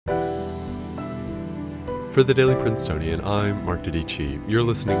For the Daily Princetonian, I'm Mark Dedici. You're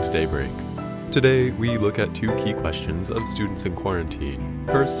listening to Daybreak. Today, we look at two key questions of students in quarantine.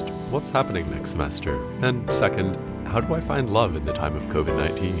 First, what's happening next semester? And second, how do I find love in the time of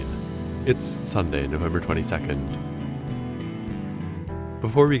COVID-19? It's Sunday, November 22nd.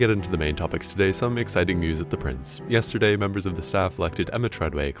 Before we get into the main topics today, some exciting news at the Prince. Yesterday, members of the staff elected Emma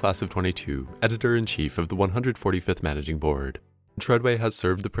Treadway, class of 22, editor-in-chief of the 145th Managing Board. Treadway has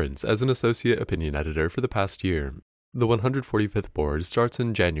served the Prince as an associate opinion editor for the past year. The 145th board starts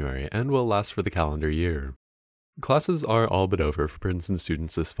in January and will last for the calendar year. Classes are all but over for Princeton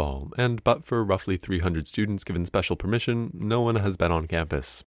students this fall, and but for roughly 300 students given special permission, no one has been on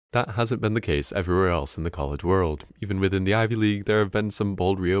campus. That hasn't been the case everywhere else in the college world. Even within the Ivy League, there have been some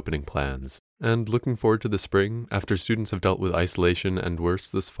bold reopening plans. And looking forward to the spring, after students have dealt with isolation and worse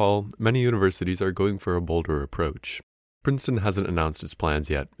this fall, many universities are going for a bolder approach. Princeton hasn't announced its plans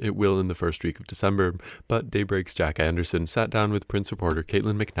yet. It will in the first week of December, but Daybreak's Jack Anderson sat down with Prince reporter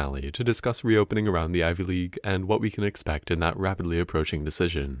Caitlin McNally to discuss reopening around the Ivy League and what we can expect in that rapidly approaching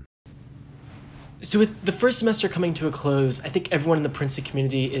decision. So with the first semester coming to a close, I think everyone in the Princeton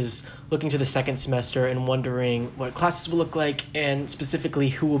community is looking to the second semester and wondering what classes will look like and specifically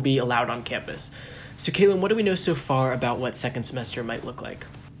who will be allowed on campus. So Caitlin, what do we know so far about what second semester might look like?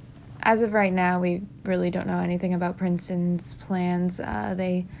 As of right now, we really don't know anything about Princeton's plans.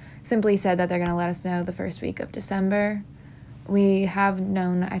 They simply said that they're going to let us know the first week of December. We have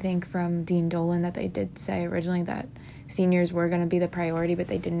known, I think, from Dean Dolan that they did say originally that seniors were going to be the priority, but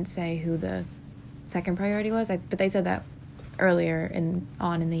they didn't say who the second priority was. But they said that earlier in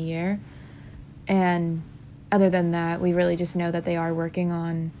the year. And other than that, we really just know that they are working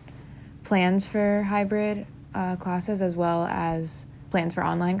on plans for hybrid classes as well as plans for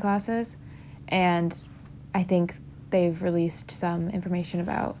online classes, and I think they've released some information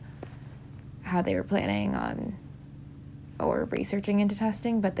about how they were planning on or researching into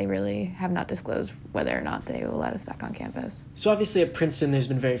testing, but they really have not disclosed whether or not they will let us back on campus. So obviously at Princeton there's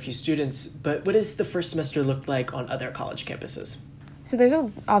been very few students, but what does the first semester look like on other college campuses? So there's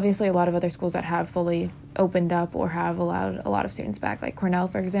obviously a lot of other schools that have fully opened up or have allowed a lot of students back, like Cornell,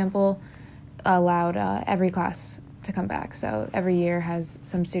 for example, allowed every class to come back. So every year has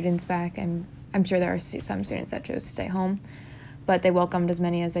some students back, and I'm sure there are some students that chose to stay home, but they welcomed as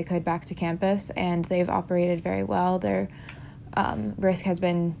many as they could back to campus, and they've operated very well. Their risk has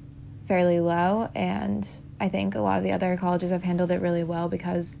been fairly low, and I think a lot of the other colleges have handled it really well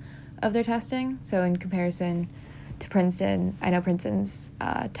because of their testing. So in comparison to Princeton, I know Princeton's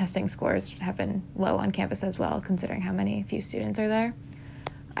testing scores have been low on campus as well, considering how few students are there.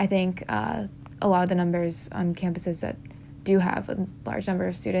 I think a lot of the numbers on campuses that do have a large number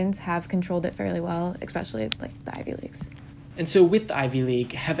of students have controlled it fairly well, especially like the Ivy Leagues. And so with the Ivy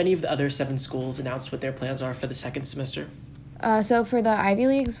League, have any of the other 7 schools announced what their plans are for the second semester? So for the Ivy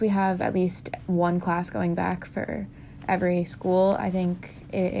Leagues, we have at least one class going back for every school. I think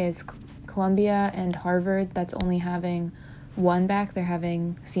it is Columbia and Harvard that's only having one back. They're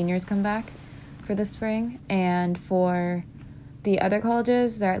having seniors come back for the spring. And for the other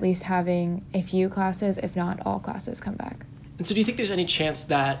colleges, they're at least having a few classes, if not all classes, come back. And so do you think there's any chance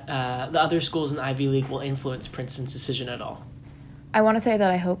that the other schools in the Ivy League will influence Princeton's decision at all? I want to say that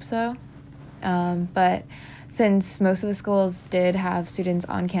I hope so. But since most of the schools did have students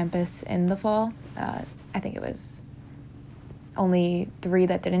on campus in the fall, I think it was only 3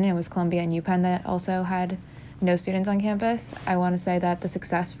 that didn't. It was Columbia and UPenn that also had no students on campus. I want to say that the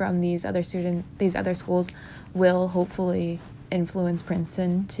success from these other schools will hopefully influence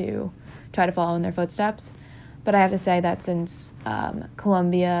Princeton to try to follow in their footsteps. But I have to say that since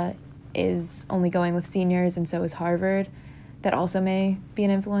Columbia is only going with seniors and so is Harvard, that also may be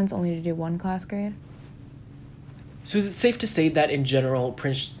an influence, only to do one class grade. So is it safe to say that in general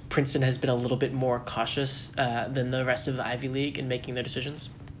Princeton has been a little bit more cautious than the rest of the Ivy League in making their decisions?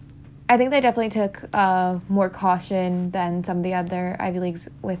 I think they definitely took more caution than some of the other Ivy Leagues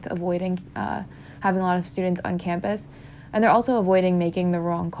with avoiding having a lot of students on campus. And they're also avoiding making the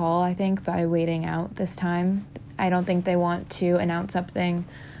wrong call, I think, by waiting out this time. I don't think they want to announce something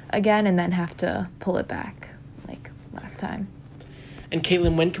again and then have to pull it back like last time. And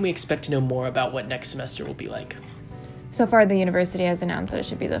Caitlin, when can we expect to know more about what next semester will be like? So far, the university has announced that it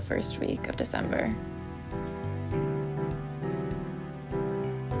should be the first week of December.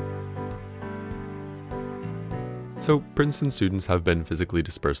 So, Princeton students have been physically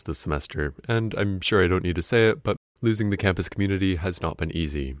dispersed this semester, and I'm sure I don't need to say it, but losing the campus community has not been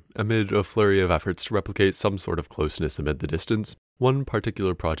easy. Amid a flurry of efforts to replicate some sort of closeness amid the distance, one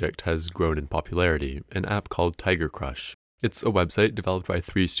particular project has grown in popularity, an app called Tiger Crush. It's a website developed by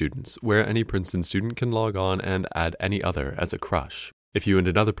 3 students where any Princeton student can log on and add any other as a crush. If you and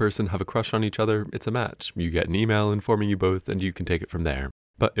another person have a crush on each other, it's a match. You get an email informing you both and you can take it from there.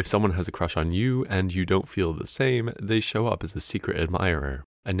 But if someone has a crush on you and you don't feel the same, they show up as a secret admirer,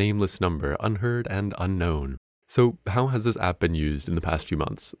 a nameless number, unheard and unknown. So how has this app been used in the past few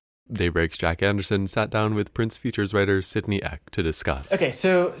months? Daybreak's Jack Anderson sat down with Prince features writer Sydney Eck to discuss. Okay,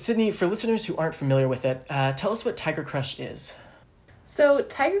 so Sydney, for listeners who aren't familiar with it, tell us what Tiger Crush is. So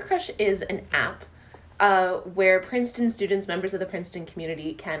Tiger Crush is an app where Princeton students, members of the Princeton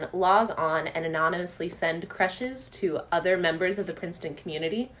community, can log on and anonymously send crushes to other members of the Princeton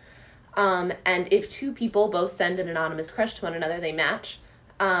community. And if 2 people both send an anonymous crush to one another, they match.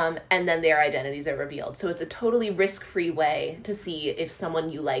 And then their identities are revealed. So it's a totally risk-free way to see if someone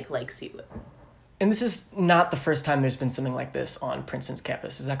you likes you. And this is not the first time there's been something like this on Princeton's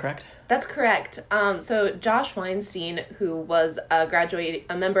campus, is that correct? That's correct. So Josh Weinstein, who was a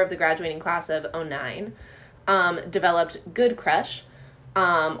member of the graduating class of 2009, developed Good Crush,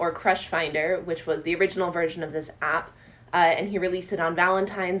 or Crush Finder, which was the original version of this app, and he released it on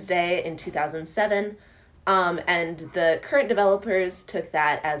Valentine's Day in 2007. And the current developers took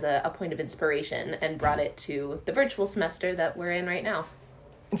that as a point of inspiration and brought it to the virtual semester that we're in right now.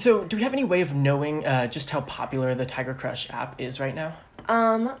 And so, do we have any way of knowing just how popular the Tiger Crush app is right now?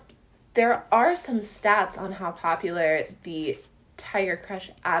 There are some stats on how popular the Tiger Crush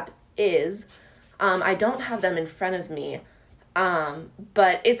app is. I don't have them in front of me,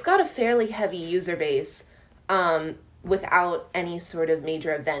 but it's got a fairly heavy user base. Without any sort of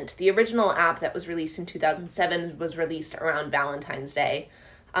major event. The original app that was released in 2007 was released around Valentine's Day,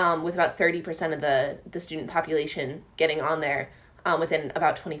 with about 30% of the student population getting on there within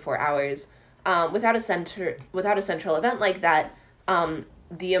about 24 hours. Without a central event like that,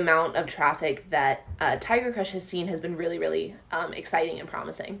 the amount of traffic that Tiger Crush has seen has been really, really exciting and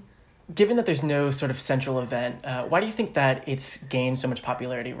promising. Given that there's no sort of central event, why do you think that it's gained so much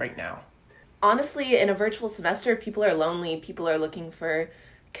popularity right now? Honestly, in a virtual semester, people are lonely. People are looking for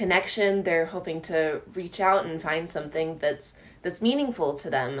connection. They're hoping to reach out and find something that's meaningful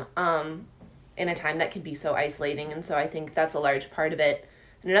to them in a time that can be so isolating. And so I think that's a large part of it.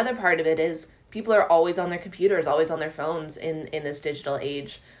 And another part of it is people are always on their computers, always on their phones in this digital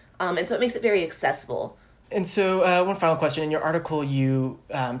age. And so it makes it very accessible. And so one final question. In your article, you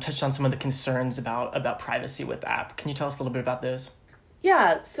touched on some of the concerns about privacy with the app. Can you tell us a little bit about those?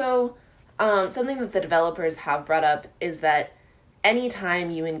 Yeah, so something that the developers have brought up is that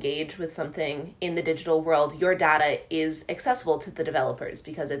anytime you engage with something in the digital world, your data is accessible to the developers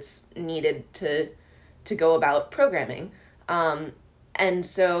because it's needed to go about programming. And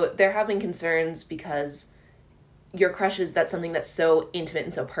so they're having concerns because your crushes, that's something that's so intimate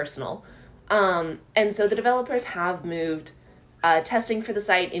and so personal. And so the developers have moved testing for the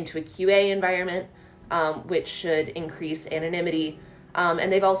site into a QA environment, which should increase anonymity.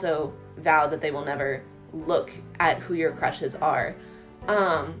 And they've also vowed that they will never look at who your crushes are.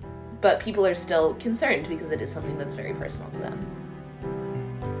 But people are still concerned because it is something that's very personal to them.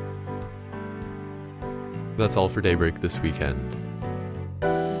 That's all for Daybreak this weekend.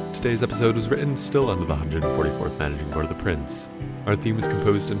 Today's episode was written still under the 144th Managing Board of the Prince. Our theme was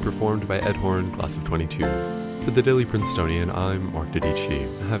composed and performed by Ed Horn, class of 22. For the Daily Princetonian, I'm Mark Dedici.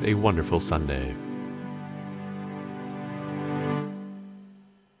 Have a wonderful Sunday.